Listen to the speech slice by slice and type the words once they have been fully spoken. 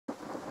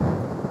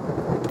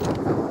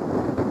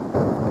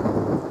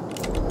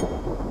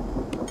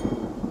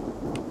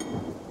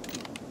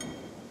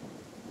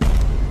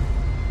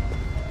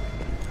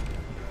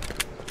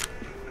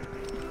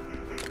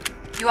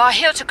You are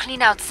here to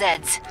clean out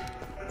Zeds.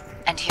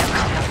 And here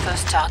come your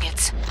first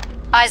targets.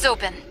 Eyes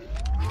open.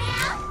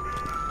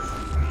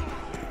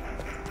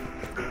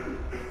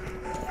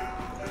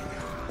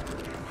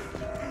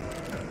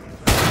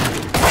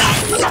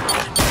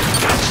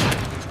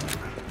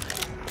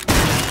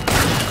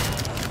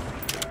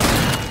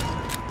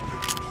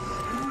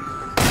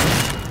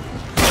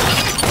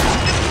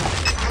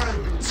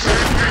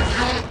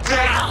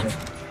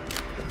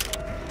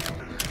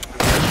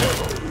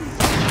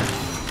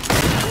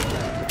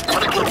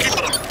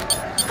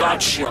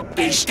 Gotcha,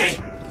 beastie!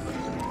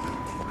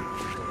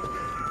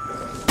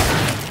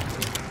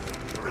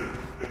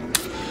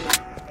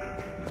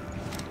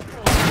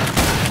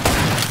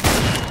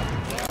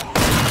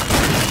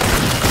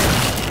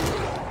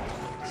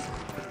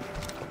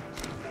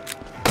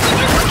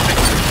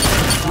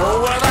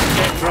 Know where that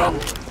came from?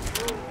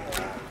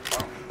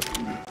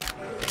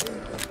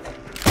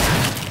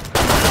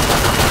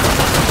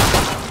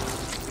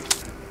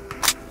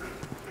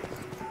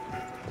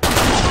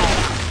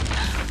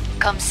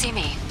 Come see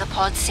me. The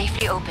pod's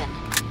safely open.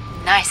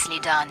 Nicely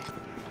done.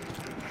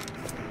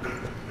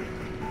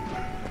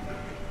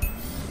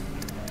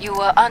 You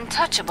were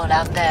untouchable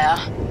out there.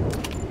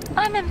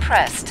 I'm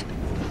impressed.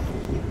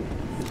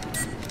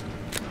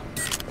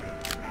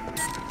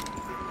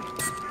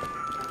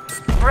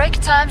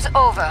 Break time's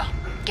over.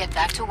 Get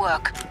back to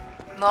work.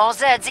 More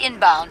Zeds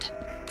inbound.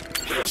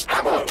 Here's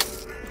ammo!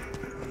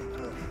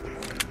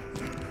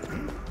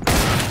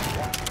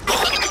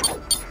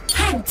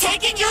 I'm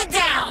taking you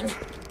down!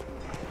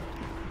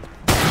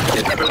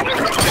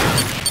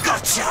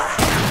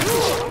 Gotcha!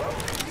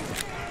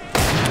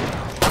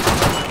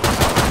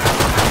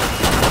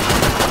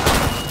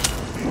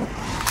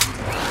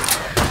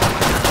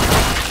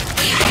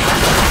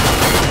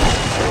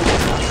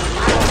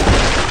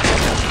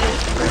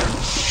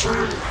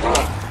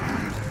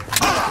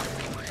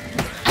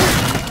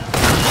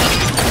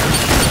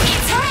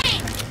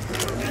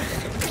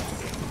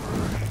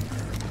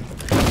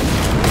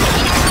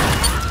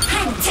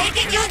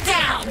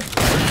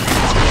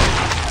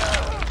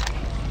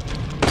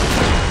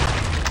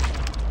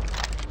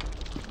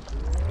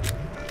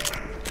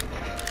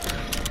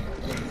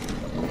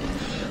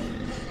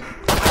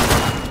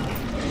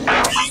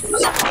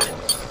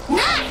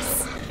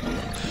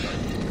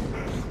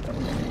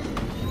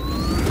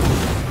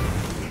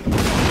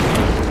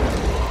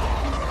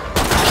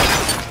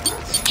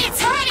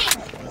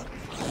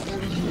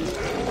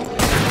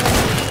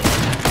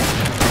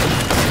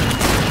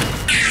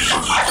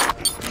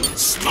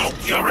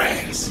 Smoke your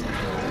ass!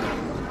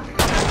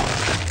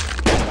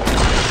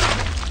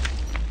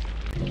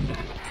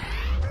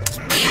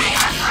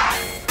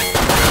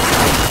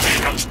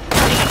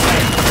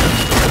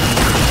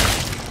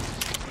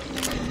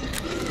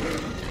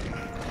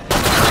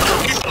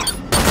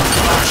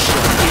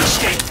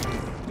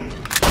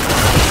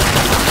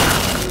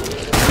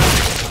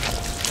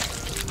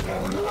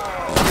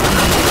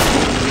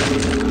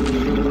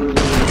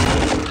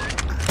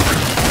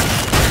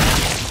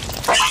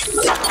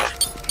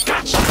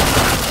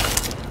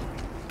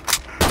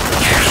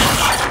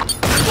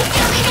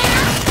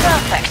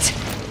 Perfect.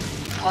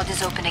 Pod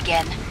is open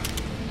again.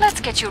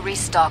 Let's get you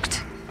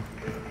restocked.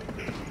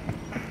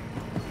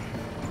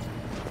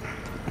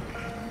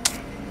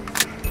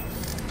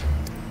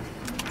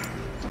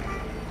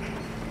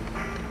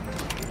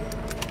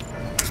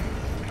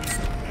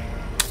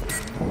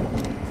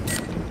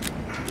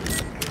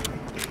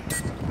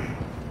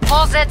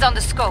 More Zeds on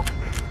the scope.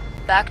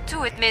 Back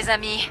to it, mes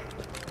amis.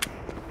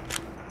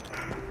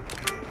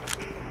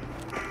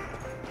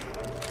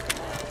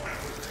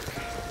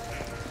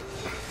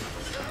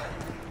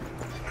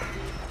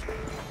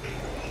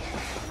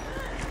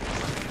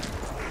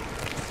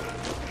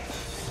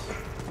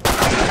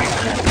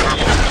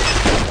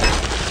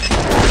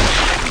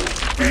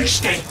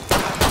 Beastie!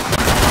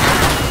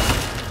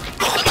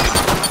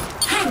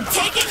 I'm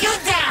taking you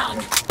down!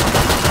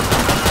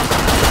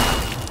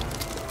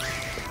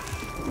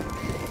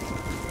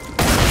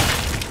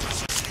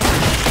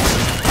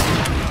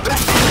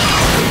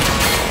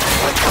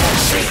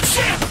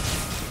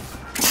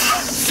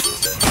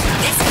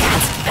 This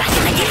cat's back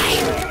in the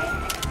game!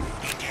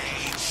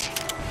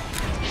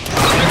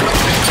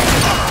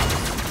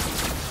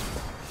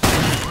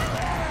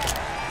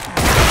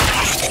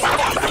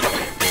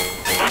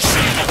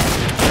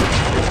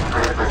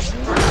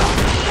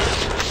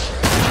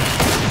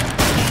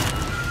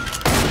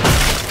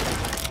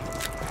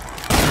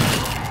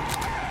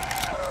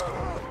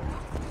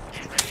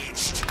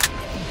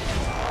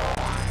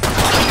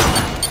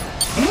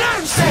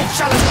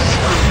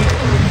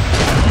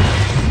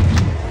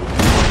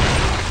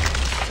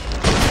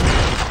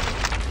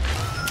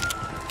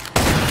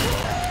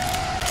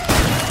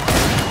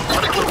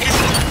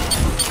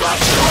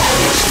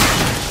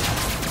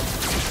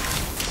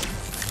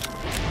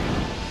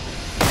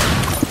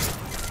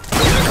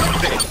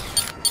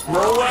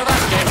 Know where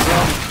that came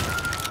from?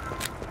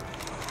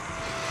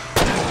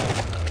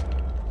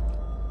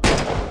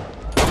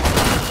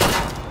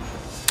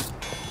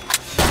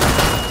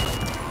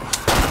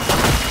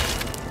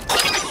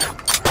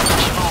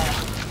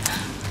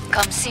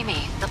 Come see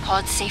me. The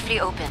pod's safely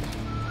open.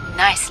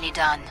 Nicely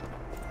done.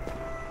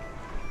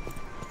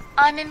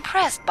 I'm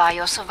impressed by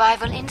your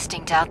survival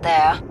instinct out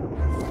there.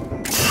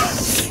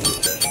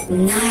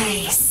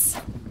 Nice.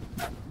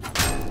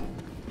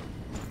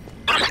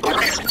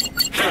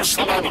 Here's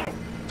the ammo.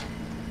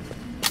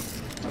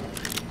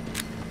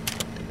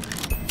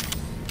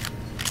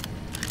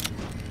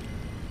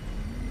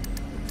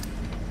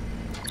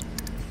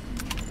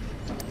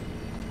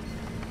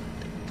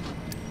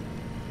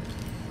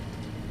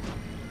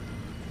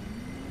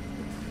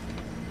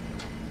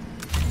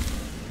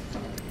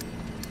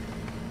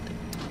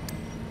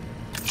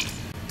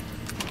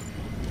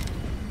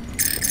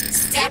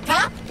 Step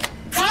up,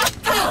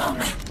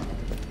 boom.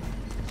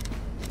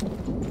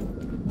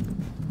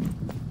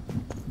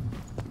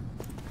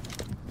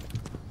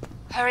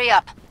 Hurry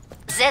up.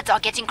 Zeds are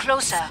getting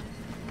closer.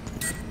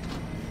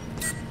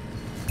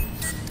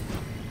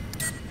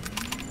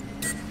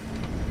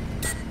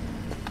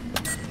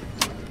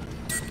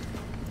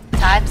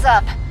 Time's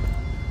up.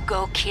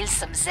 Go kill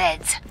some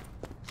Zeds.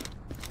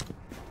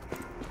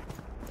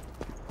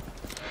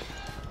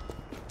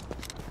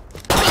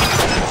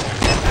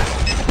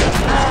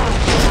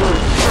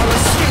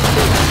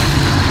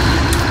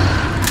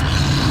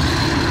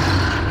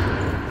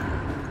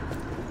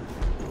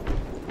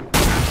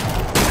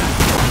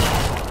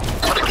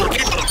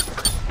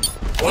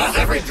 With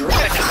every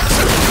direct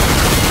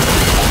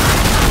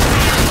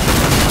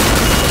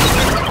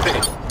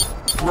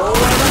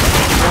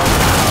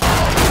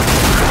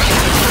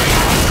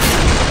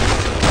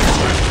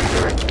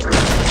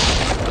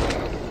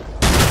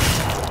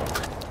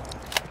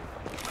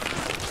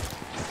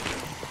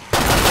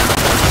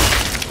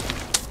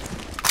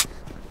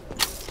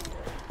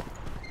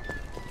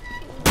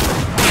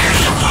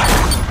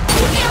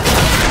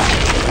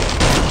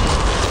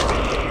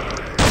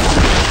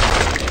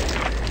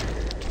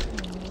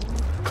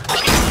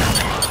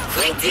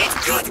We did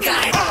good,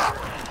 guys.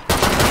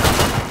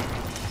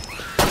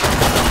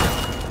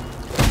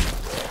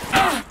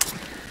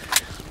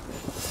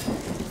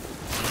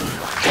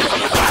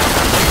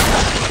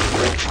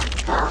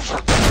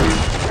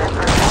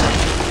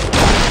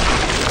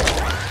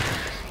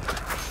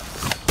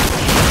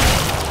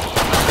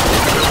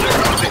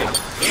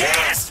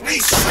 Yes, we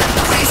score!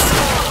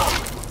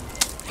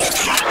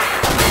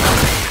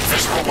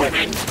 There's no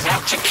women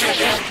out to kill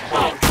you.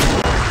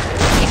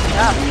 Keep it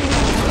up.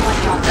 When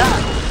you're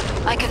done,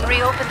 I can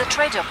reopen the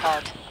trader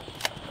pod.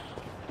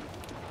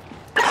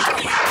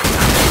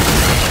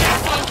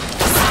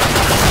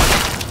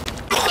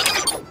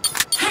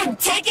 I'm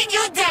taking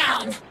you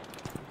down.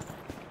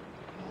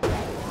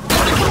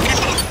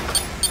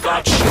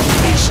 God should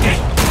be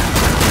staying.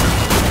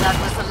 That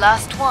was the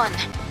last one.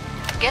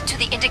 Get to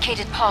the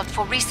indicated pod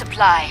for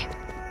resupply.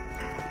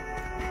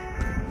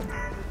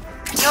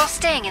 You're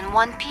staying in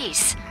one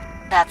piece.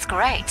 That's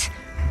great.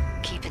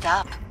 Keep it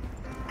up.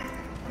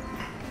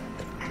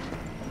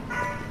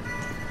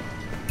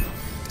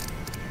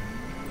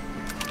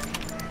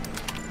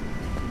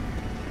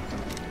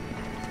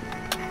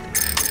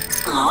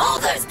 All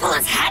those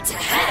bullets had to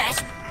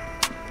hurt.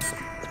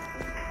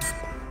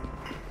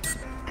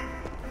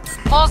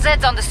 More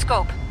Zeds on the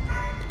scope.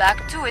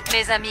 Back to it,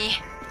 mes amis.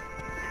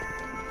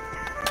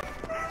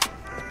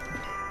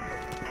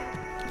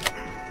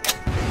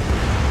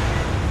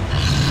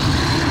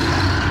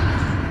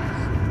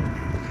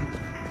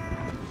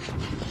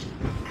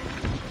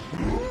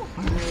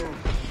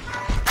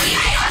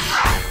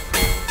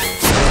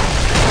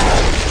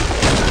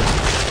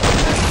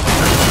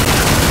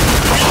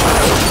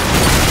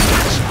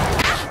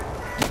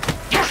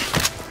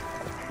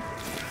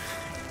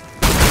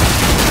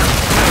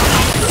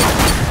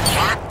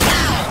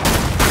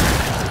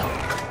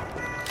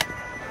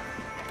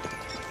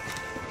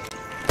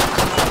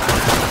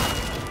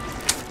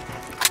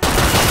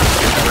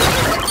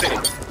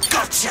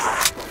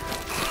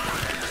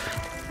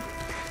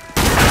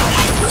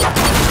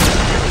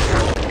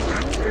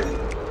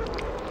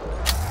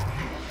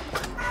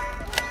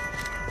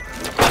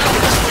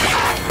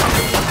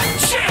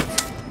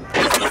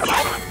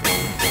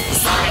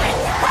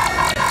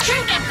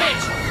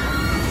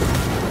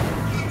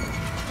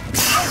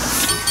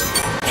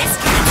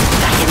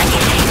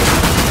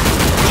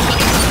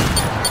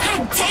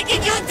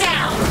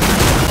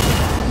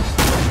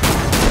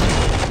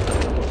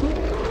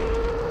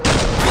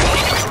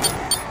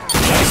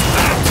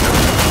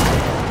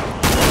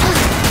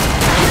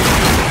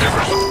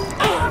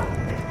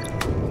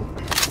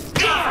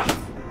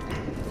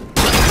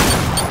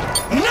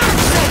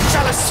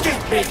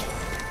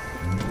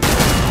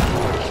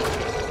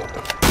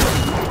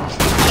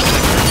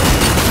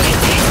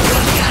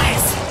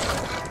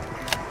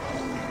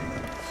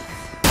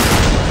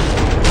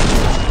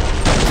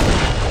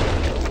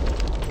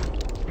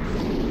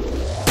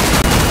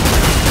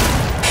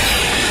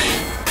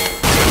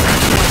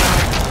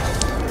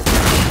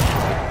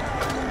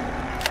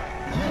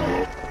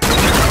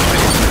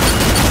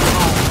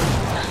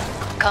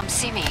 Come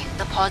see me.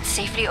 The pod's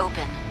safely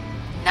open.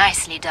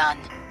 Nicely done.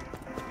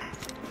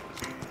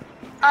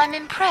 I'm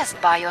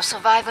impressed by your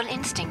survival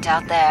instinct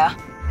out there.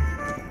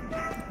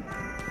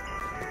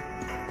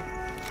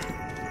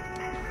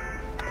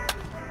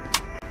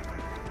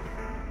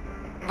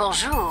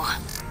 Bonjour.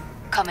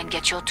 Come and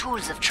get your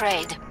tools of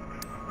trade.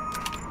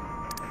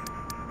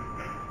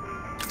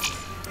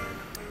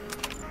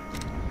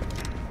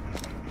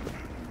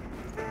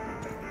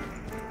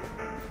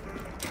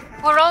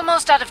 We're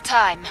almost out of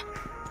time.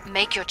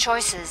 Make your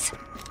choices.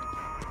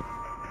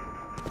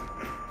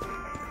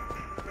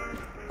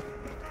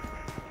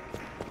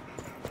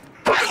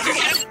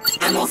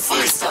 I'm on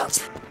fire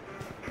start.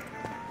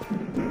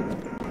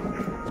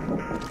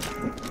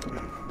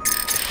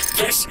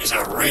 This is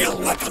a real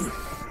weapon.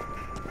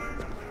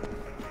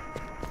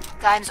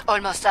 Time's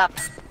almost up.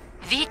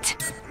 Vite!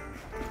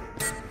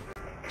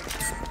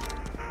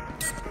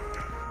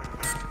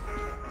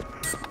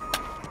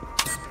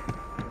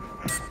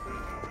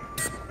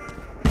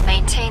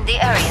 Maintain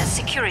the area's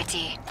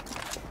security.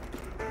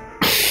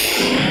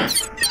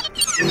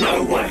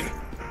 No way.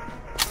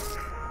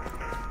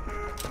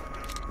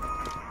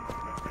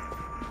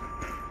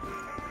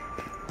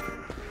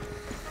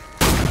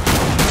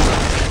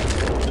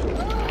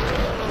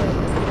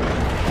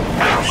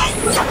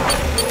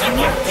 Come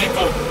on,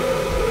 people.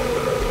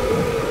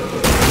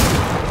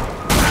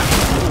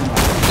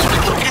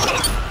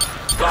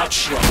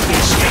 Gotcha,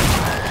 biscuit.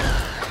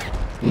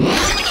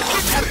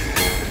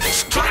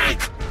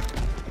 Strike!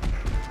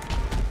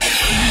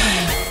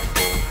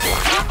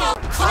 Apple,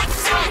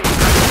 Cruisine!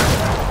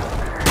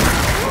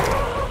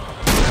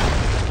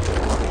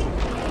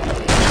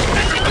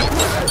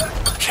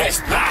 Kiss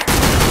that!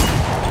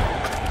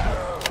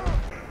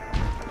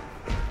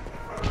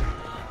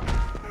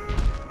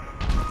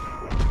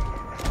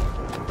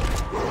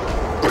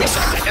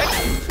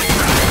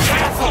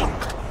 Careful!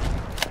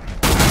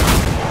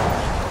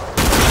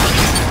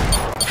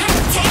 I'm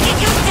taking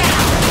you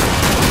down!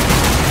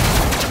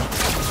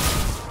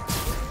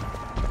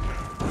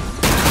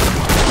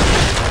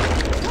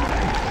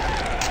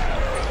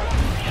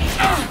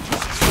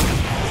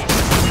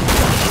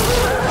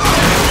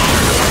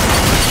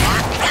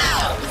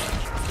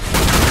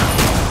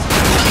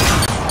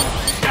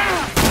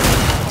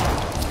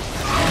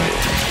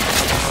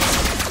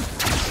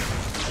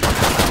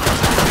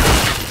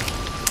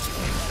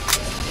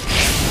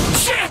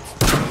 Shit!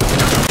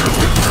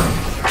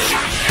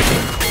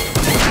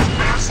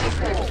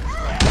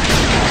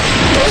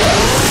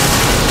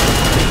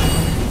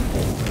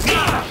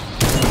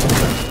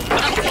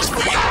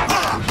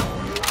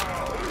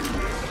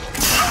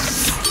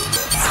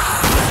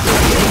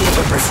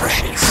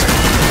 Refrains.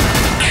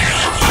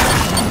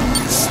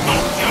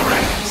 Smoke your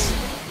ass.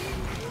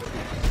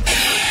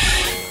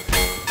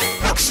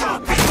 Look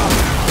sharp, people.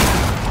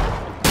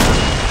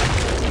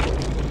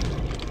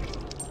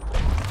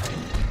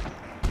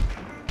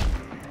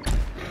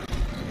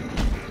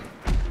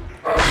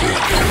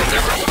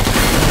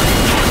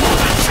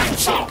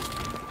 Chainsaw.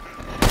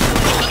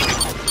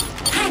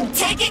 I'm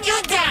taking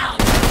you down!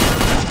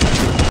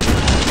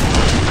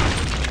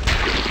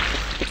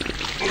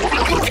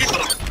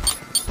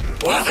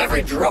 Worth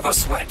every drop of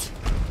sweat.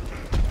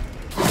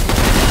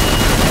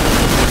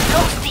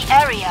 Close the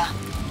area.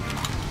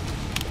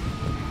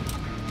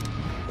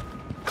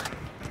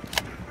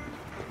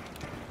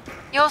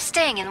 You're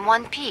staying in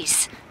one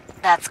piece.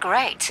 That's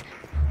great.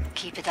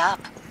 Keep it up.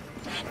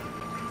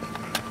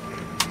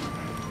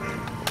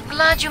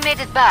 Glad you made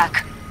it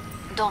back.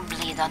 Don't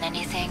bleed on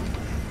anything.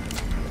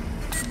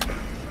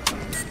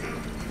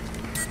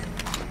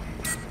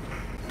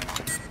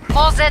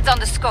 More Zeds on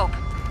the scope.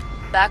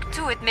 Back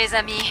to it, mes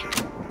amis.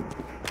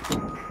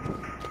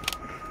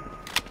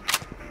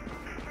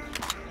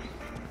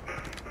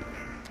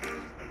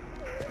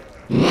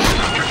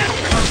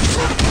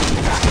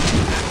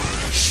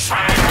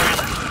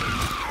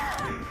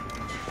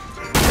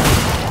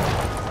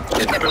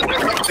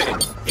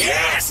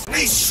 Yes,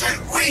 we shoot,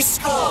 we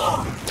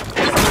score.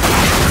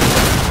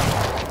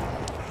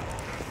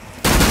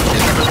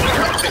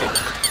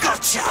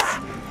 Gotcha.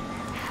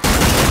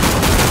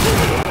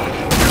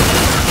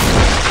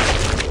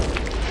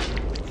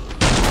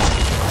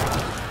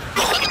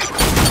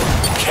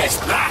 Kiss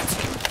that.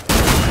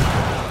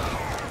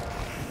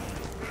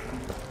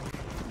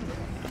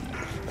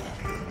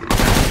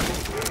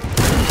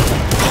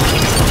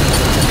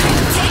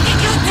 Taking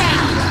you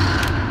down!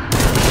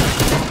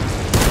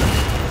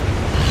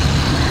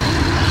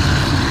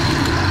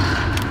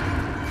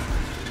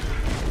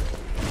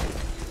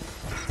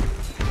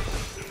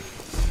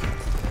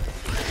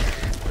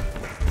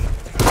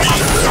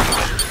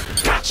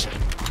 Gotcha.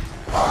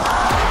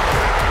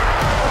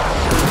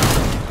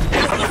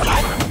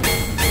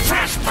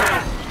 Trash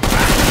burn.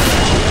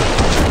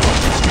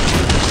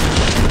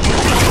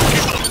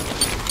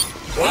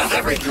 Worth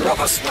every drop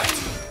of sweat.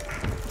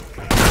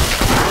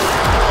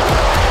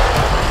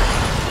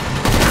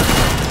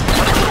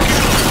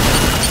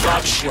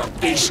 Gotcha,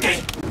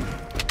 beastie.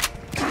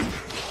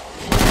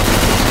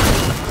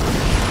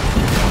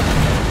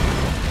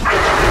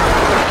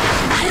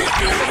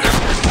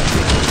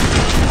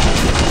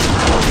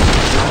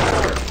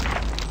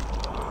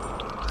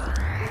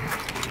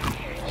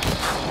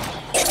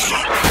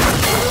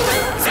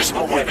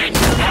 for women.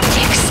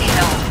 Dixie,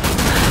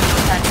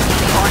 that's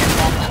nearly all of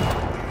them.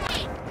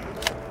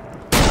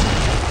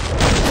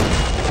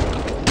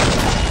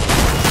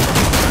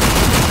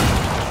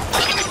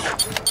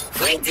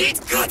 We did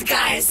good,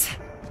 guys.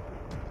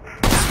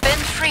 Spin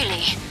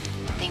freely.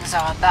 Things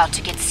are about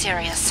to get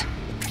serious.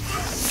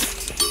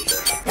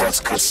 That's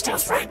good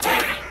stuff right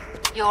there.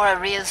 You're a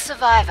real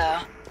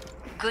survivor.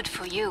 Good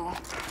for you.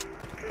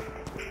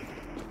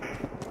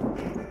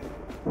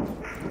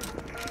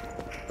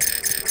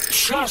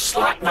 Just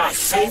like my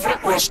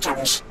favorite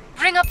westerns.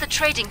 Bring up the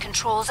trading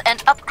controls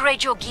and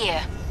upgrade your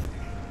gear.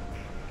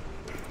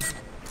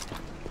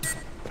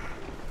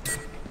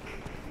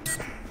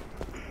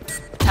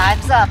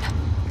 Time's up.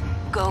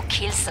 Go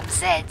kill some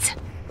Zeds.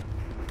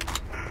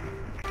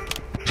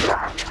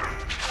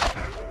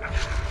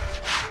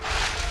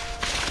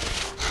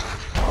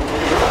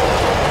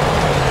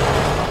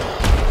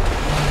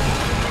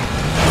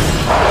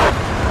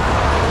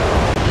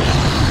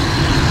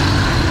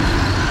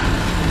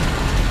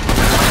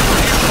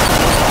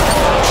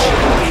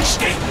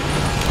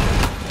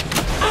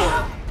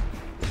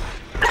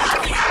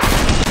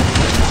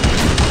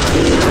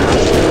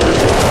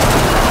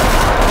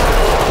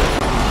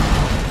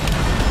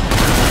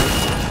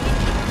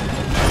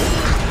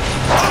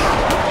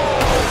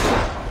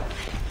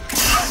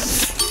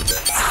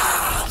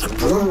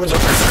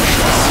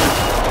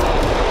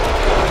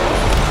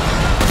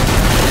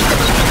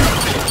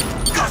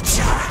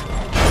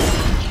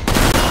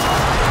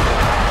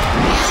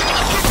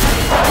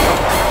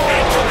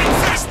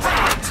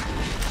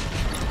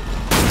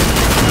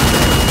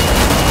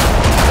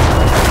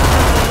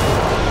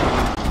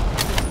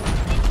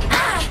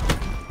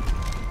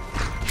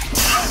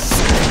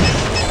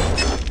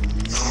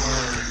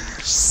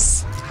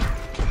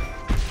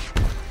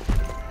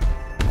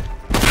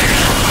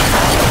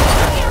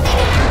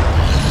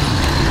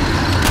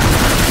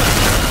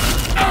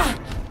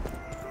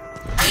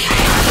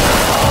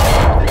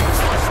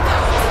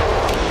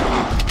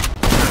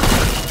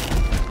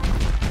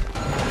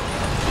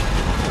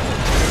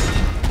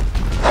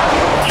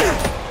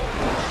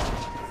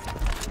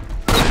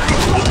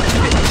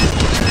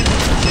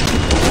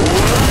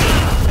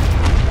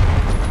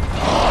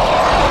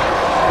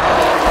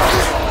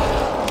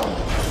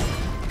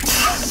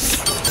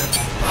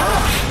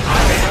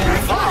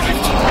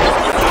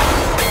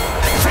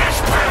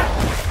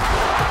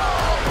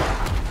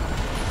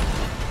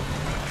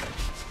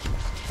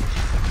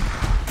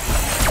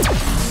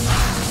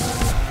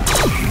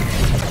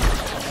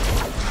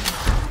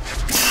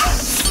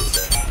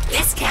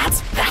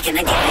 In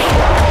the game.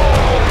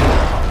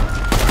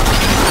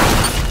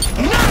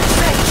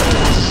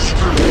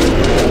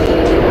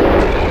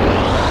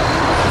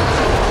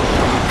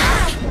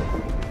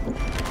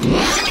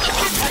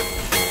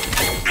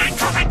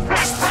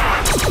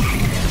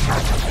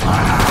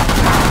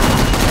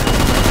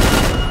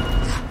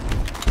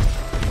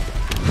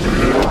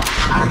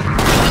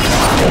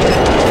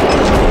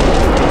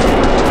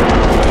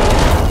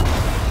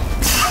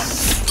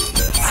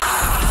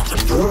 The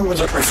brew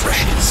that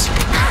refreshes.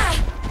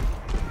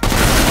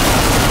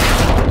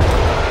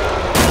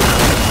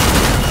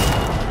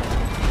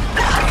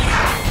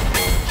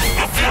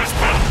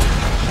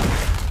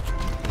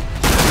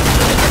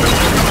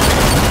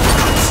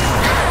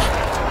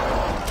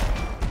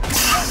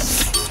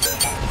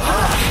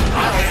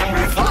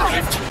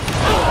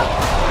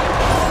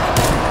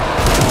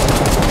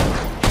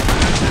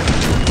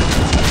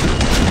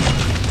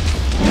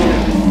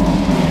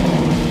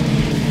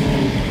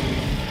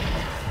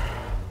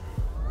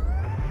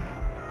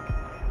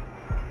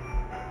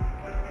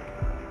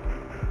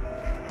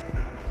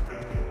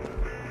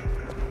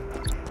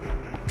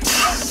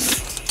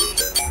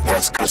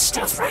 That's good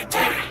stuff right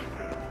there.